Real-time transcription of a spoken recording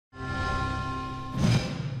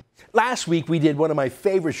Last week, we did one of my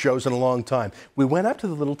favorite shows in a long time. We went up to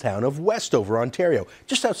the little town of Westover, Ontario,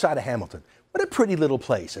 just outside of Hamilton. What a pretty little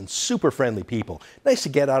place and super friendly people. Nice to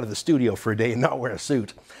get out of the studio for a day and not wear a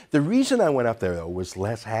suit. The reason I went up there, though, was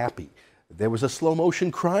less happy. There was a slow-motion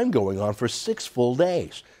crime going on for 6 full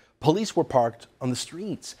days. Police were parked on the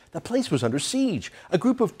streets. The place was under siege. A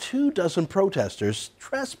group of 24 protesters,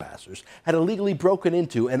 trespassers, had illegally broken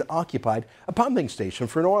into and occupied a pumping station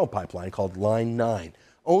for an oil pipeline called Line 9,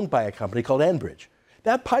 owned by a company called Enbridge.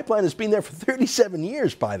 That pipeline has been there for 37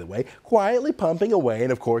 years, by the way, quietly pumping away,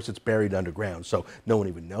 and of course it's buried underground, so no one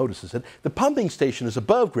even notices it. The pumping station is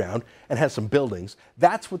above ground and has some buildings.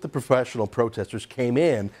 That's what the professional protesters came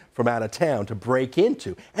in from out of town to break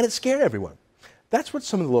into, and it scared everyone. That's what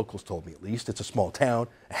some of the locals told me, at least. It's a small town,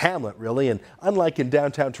 a hamlet, really, and unlike in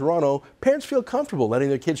downtown Toronto, parents feel comfortable letting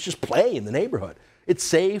their kids just play in the neighborhood. It's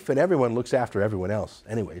safe, and everyone looks after everyone else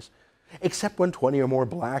anyways. Except when 20 or more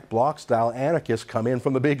black bloc-style anarchists come in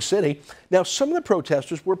from the big city. Now, some of the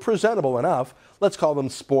protesters were presentable enough. Let's call them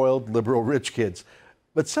spoiled, liberal, rich kids.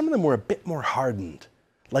 But some of them were a bit more hardened,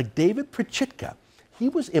 like David Prichitka. He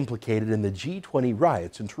was implicated in the G20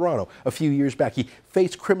 riots in Toronto a few years back. He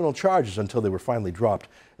faced criminal charges until they were finally dropped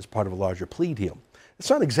as part of a larger plea deal. It's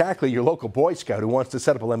not exactly your local Boy Scout who wants to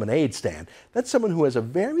set up a lemonade stand. That's someone who has a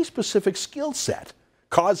very specific skill set,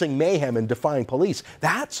 causing mayhem and defying police.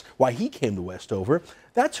 That's why he came to Westover.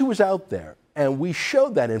 That's who was out there. And we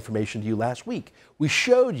showed that information to you last week. We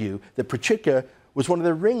showed you that Prichitka was one of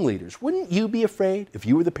the ringleaders. Wouldn't you be afraid if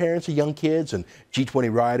you were the parents of young kids and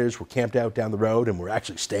G20 rioters were camped out down the road and were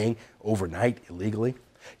actually staying overnight illegally?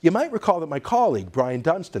 You might recall that my colleague, Brian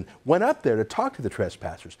Dunstan, went up there to talk to the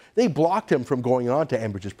trespassers. They blocked him from going on to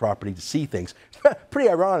Enbridge's property to see things. Pretty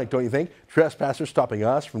ironic, don't you think? Trespassers stopping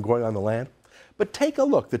us from going on the land. But take a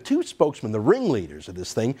look. The two spokesmen, the ringleaders of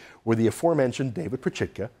this thing, were the aforementioned David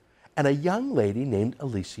Prichitka and a young lady named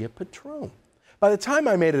Alicia Patron. By the time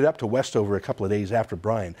I made it up to Westover a couple of days after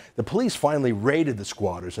Brian, the police finally raided the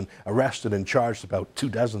squatters and arrested and charged about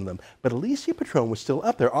 24 of them. But Alicia Patron was still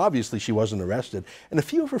up there. Obviously, she wasn't arrested. And a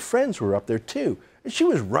few of her friends were up there, too. And she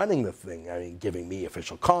was running the thing, giving me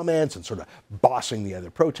official comments and sort of bossing the other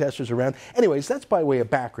protesters around. Anyways, that's by way of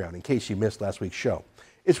background, in case you missed last week's show.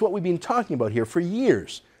 It's what we've been talking about here for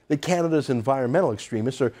years, that Canada's environmental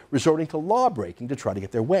extremists are resorting to law-breaking to try to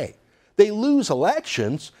get their way. They lose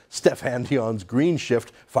elections, Stéphane Dion's Green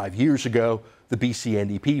Shift 5 years ago, the BC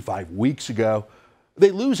NDP 5 weeks ago.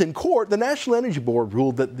 They lose in court. The National Energy Board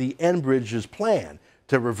ruled that the Enbridge's plan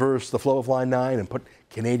to reverse the flow of Line 9 and put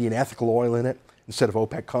Canadian ethical oil in it instead of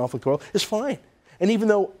OPEC conflict oil is fine. And even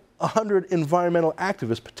though 100 environmental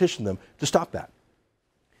activists petitioned them to stop that.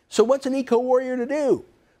 So what's an eco-warrior to do?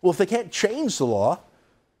 Well, if they can't change the law,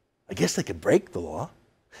 I guess they could break the law.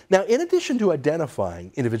 Now, in addition to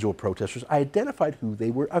identifying individual protesters, I identified who they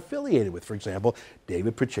were affiliated with. For example,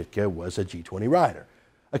 David Prichitka was a G20 rider.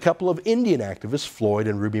 A couple of Indian activists, Floyd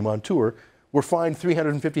and Ruby Montour, were fined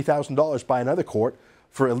 $350,000 by another court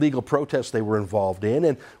for illegal protests they were involved in.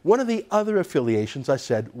 And one of the other affiliations I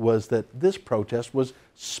said was that this protest was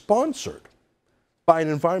sponsored by an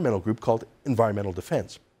environmental group called Environmental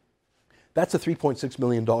Defense. That's a $3.6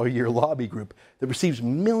 million a year lobby group that receives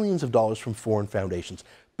millions of dollars from foreign foundations.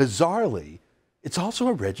 Bizarrely, it's also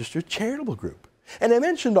a registered charitable group. And I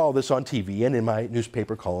mentioned all this on TV and in my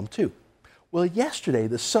newspaper column too. Well, yesterday,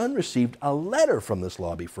 The Sun received a letter from this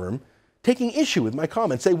lobby firm taking issue with my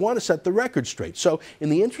comments. They want to set the record straight. So in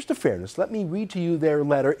the interest of fairness, let me read to you their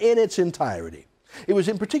letter in its entirety. It was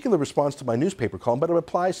in particular response to my newspaper column, but it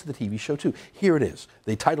applies to the TV show too. Here it is.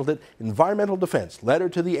 They titled it, Environmental Defense, Letter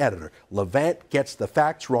to the Editor. Levant Gets the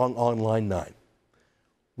Facts Wrong on Line 9.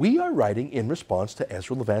 We are writing in response to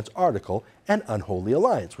Ezra Levant's article, An Unholy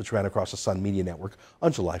Alliance, which ran across the Sun Media Network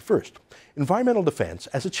on July 1st. Environmental Defense,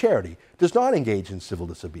 as a charity, does not engage in civil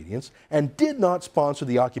disobedience and did not sponsor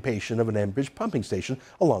the occupation of an Enbridge pumping station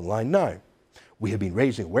along Line 9. We have been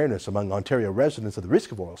raising awareness among Ontario residents of the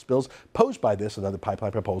risk of oil spills posed by this and other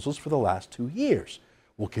pipeline proposals for the last 2 years.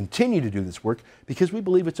 We'll continue to do this work because we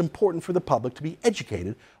believe it's important for the public to be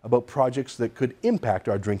educated about projects that could impact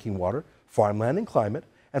our drinking water, farmland and climate,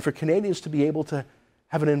 and for Canadians to be able to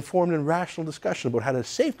have an informed and rational discussion about how to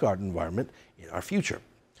safeguard the environment in our future.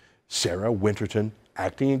 Sarah Winterton,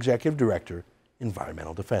 Acting Executive Director,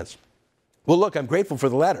 Environmental Defense. Well, look, I'm grateful for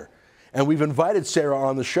the letter. And we've invited Sarah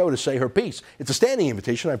on the show to say her piece. It's a standing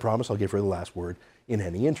invitation. I promise I'll give her the last word in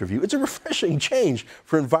any interview. It's a refreshing change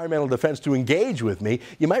for Environmental Defense to engage with me.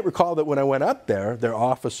 You might recall that when I went up there, their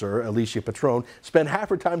officer, Alicia Patron, spent half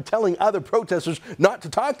her time telling other protesters not to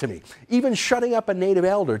talk to me, even shutting up a native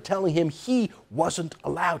elder, telling him he wasn't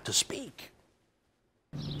allowed to speak.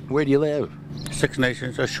 Where do you live? Six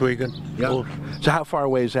Nations, Oswego. Yeah. So how far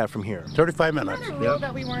away is that from here? 35 minutes. Was there a rule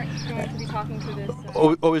that we weren't going to be talking to this?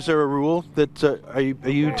 Oh, is there a rule that are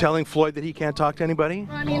you telling Floyd that he can't talk to anybody?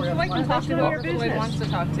 Well, I mean, Floyd can talk to whoever Floyd wants to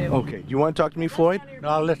talk to. Okay. Do you want to talk to me, Floyd? No,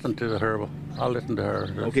 I'll listen to her. I'll listen to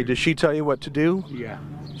her. Okay. Does she tell you what to do? Yeah.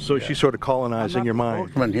 So she's sort of colonizing your mind.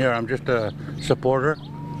 Spokesman here. I'm just a supporter.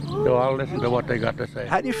 So I'll listen to what they got to say.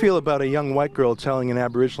 How do you feel about a young white girl telling an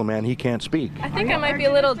Aboriginal man he can't speak? I think I might be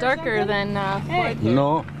a little darker than Floyd.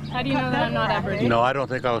 No. How do you know that I'm not Aboriginal? No, I don't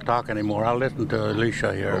think I'll talk anymore. I'll listen to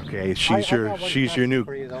Alicia here. Okay, she's your new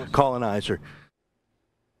colonizer.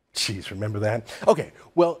 Jeez, remember that? Okay,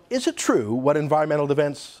 well, is it true what Environmental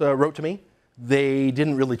Defense wrote to me? They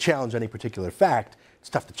didn't really challenge any particular fact. It's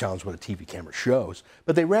tough to challenge what a TV camera shows.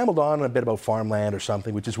 But they rambled on a bit about farmland or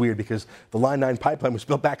something, which is weird because the Line 9 pipeline was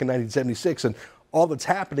built back in 1976, and all that's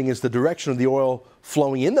happening is the direction of the oil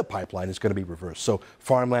flowing in the pipeline is going to be reversed. So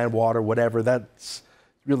farmland, water, whatever, that's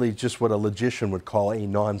really just what a logician would call a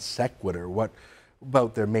non sequitur. What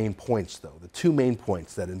about their main points, though? The two main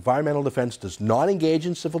points, that Environmental Defense does not engage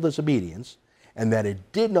in civil disobedience and that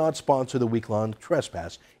it did not sponsor the week-long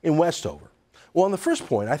trespass in Westover. Well, on the first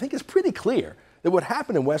point, I think it's pretty clear that what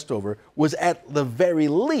happened in Westover was at the very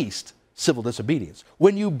least civil disobedience.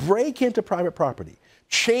 When you break into private property,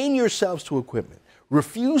 chain yourselves to equipment,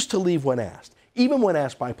 refuse to leave when asked, even when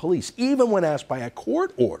asked by police, even when asked by a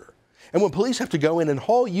court order, and when police have to go in and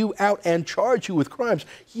haul you out and charge you with crimes,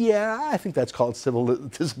 yeah, I think that's called civil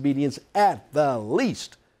disobedience at the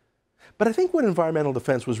least. But I think what Environmental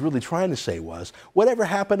Defense was really trying to say was, whatever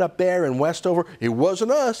happened up there in Westover, it wasn't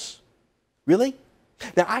us. Really?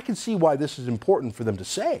 Now, I can see why this is important for them to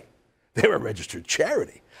say. They're a registered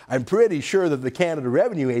charity. I'm pretty sure that the Canada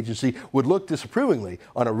Revenue Agency would look disapprovingly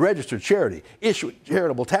on a registered charity issuing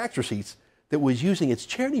charitable tax receipts that was using its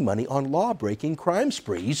charity money on law-breaking crime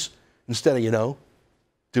sprees instead of,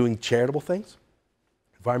 doing charitable things.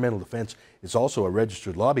 Environmental Defense is also a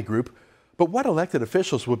registered lobby group, but what elected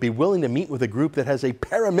officials would be willing to meet with a group that has a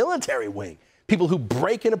paramilitary wing? People who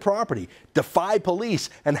break into property, defy police,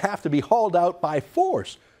 and have to be hauled out by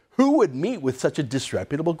force. Who would meet with such a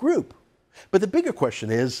disreputable group? But the bigger question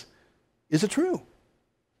is it true?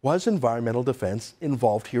 Was Environmental Defense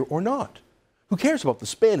involved here or not? Who cares about the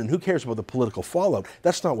spin and who cares about the political fallout?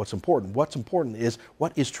 That's not what's important. What's important is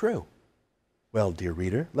what is true. Well, dear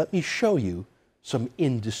reader, let me show you some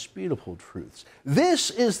indisputable truths.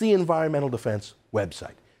 This is the Environmental Defense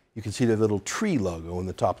website. You can see their little tree logo in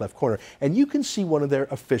the top left corner, and you can see one of their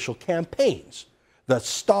official campaigns, the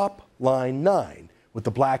Stop Line 9, with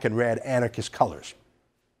the black and red anarchist colors.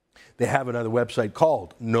 They have another website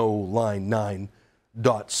called noline9.ca,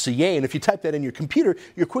 and if you type that in your computer,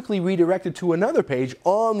 you're quickly redirected to another page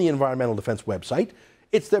on the Environmental Defense website.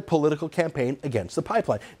 It's their political campaign against the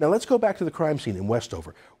pipeline. Now let's go back to the crime scene in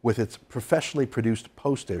Westover with its professionally produced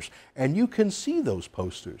posters, and you can see those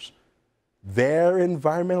posters. They're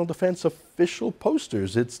Environmental Defense official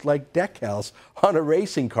posters. It's like decals on a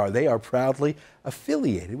racing car. They are proudly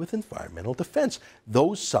affiliated with Environmental Defense.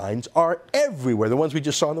 Those signs are everywhere, the ones we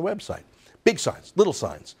just saw on the website. Big signs, little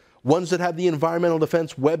signs. Ones that have the Environmental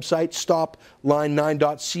Defense website,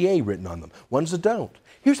 stopline9.ca, written on them. Ones that don't.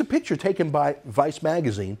 Here's a picture taken by Vice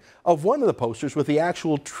magazine of one of the posters with the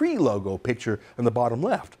actual tree logo picture on the bottom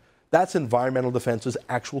left. That's Environmental Defense's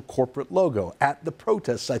actual corporate logo at the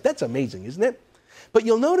protest site. That's amazing, isn't it? But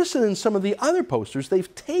you'll notice that in some of the other posters,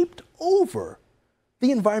 they've taped over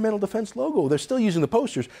the Environmental Defense logo. They're still using the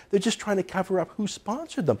posters. They're just trying to cover up who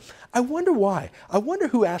sponsored them. I wonder why. I wonder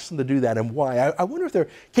who asked them to do that and why. I wonder if they're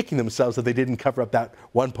kicking themselves that they didn't cover up that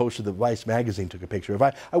one poster that Vice magazine took a picture of.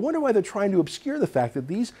 I wonder why they're trying to obscure the fact that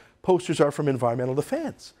these posters are from Environmental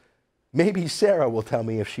Defense. Maybe Sarah will tell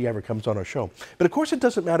me if she ever comes on our show. But of course it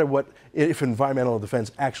doesn't matter if Environmental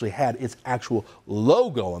Defense actually had its actual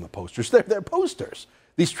logo on the posters. They're posters.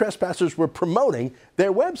 These trespassers were promoting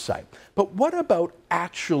their website. But what about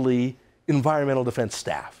actually Environmental Defense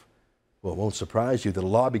staff? Well, it won't surprise you that a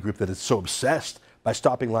lobby group that is so obsessed by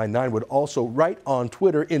stopping Line 9 would also write on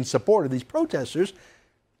Twitter in support of these protesters.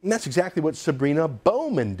 And that's exactly what Sabrina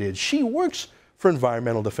Bowman did. She works for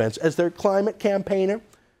Environmental Defense as their climate campaigner.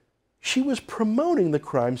 She was promoting the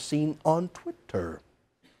crime scene on Twitter.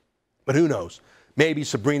 But who knows? Maybe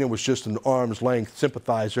Sabrina was just an arm's length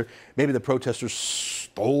sympathizer. Maybe the protesters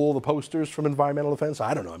stole the posters from Environmental Defense.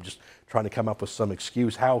 I don't know. I'm just trying to come up with some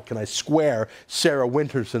excuse. How can I square Sarah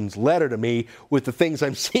Winterson's letter to me with the things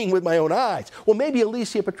I'm seeing with my own eyes? Well, maybe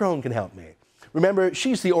Alicia Patron can help me. Remember,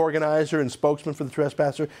 she's the organizer and spokesman for the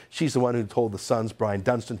trespasser. She's the one who told the Sun's Brian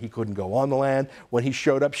Dunstan he couldn't go on the land when he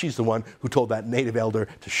showed up. She's the one who told that native elder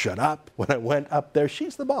to shut up when I went up there.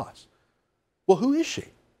 She's the boss. Well, who is she?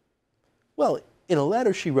 Well, in a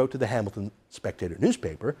letter she wrote to the Hamilton Spectator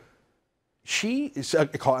newspaper, and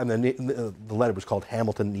the letter was called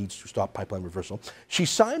Hamilton Needs to Stop Pipeline Reversal. She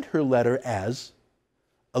signed her letter as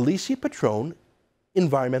Alicia Patron,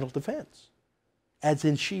 Environmental Defense, as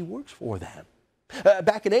in she works for them.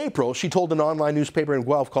 Back in April, she told an online newspaper in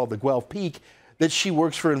Guelph called the Guelph Peak that she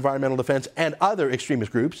works for Environmental Defense and other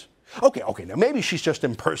extremist groups. Okay, now maybe she's just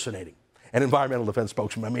impersonating an Environmental Defense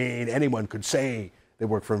spokesman. I mean, anyone could say they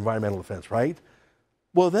work for Environmental Defense, right?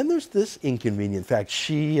 Well, then there's this inconvenient fact.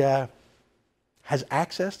 She has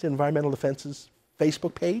access to Environmental Defense's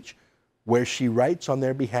Facebook page where she writes on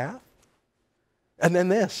their behalf. And then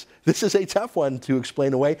this is a tough one to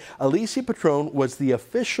explain away. Alicia Patron was the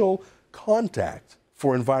official contact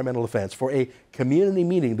for Environmental Defense for a community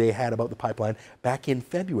meeting they had about the pipeline back in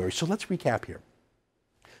February. So let's recap here.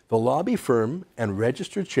 The lobby firm and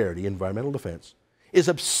registered charity, Environmental Defense, is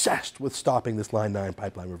obsessed with stopping this Line 9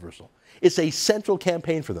 pipeline reversal. It's a central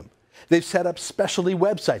campaign for them. They've set up specialty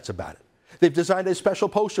websites about it. They've designed a special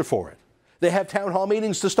poster for it. They have town hall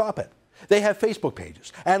meetings to stop it. They have Facebook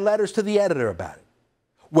pages and letters to the editor about it.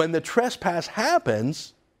 When the trespass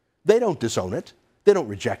happens, they don't disown it. They don't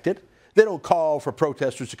reject it. They don't call for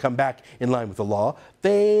protesters to come back in line with the law.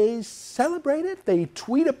 They celebrate it. They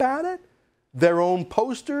tweet about it. Their own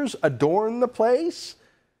posters adorn the place.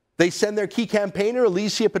 They send their key campaigner,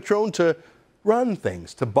 Alicia Patron, to run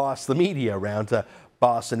things, to boss the media around, to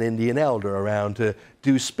boss an Indian elder around, to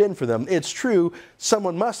do spin for them. It's true,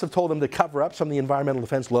 someone must have told them to cover up some of the Environmental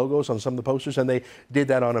Defense logos on some of the posters, and they did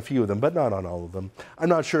that on a few of them, but not on all of them. I'm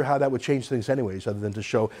not sure how that would change things anyways, other than to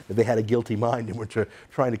show that they had a guilty mind and were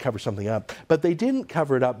trying to cover something up. But they didn't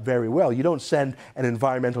cover it up very well. You don't send an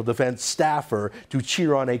Environmental Defense staffer to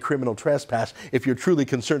cheer on a criminal trespass if you're truly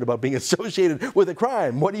concerned about being associated with a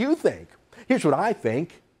crime. What do you think? Here's what I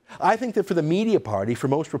think. I think that for the media party, for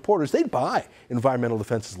most reporters, they'd buy Environmental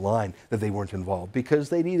Defense's line that they weren't involved because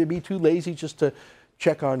they'd either be too lazy just to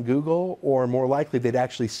check on Google, or more likely they'd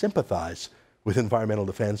actually sympathize with Environmental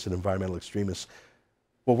Defense and environmental extremists.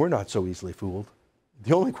 Well, we're not so easily fooled.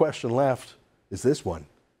 The only question left is this one.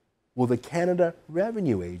 Will the Canada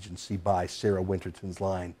Revenue Agency buy Sarah Winterton's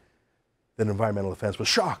line that Environmental Defense was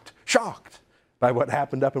shocked by what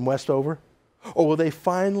happened up in Westover? Or will they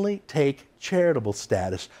finally take charitable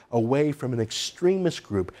status away from an extremist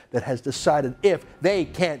group that has decided if they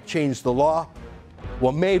can't change the law,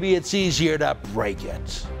 well, maybe it's easier to break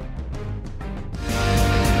it?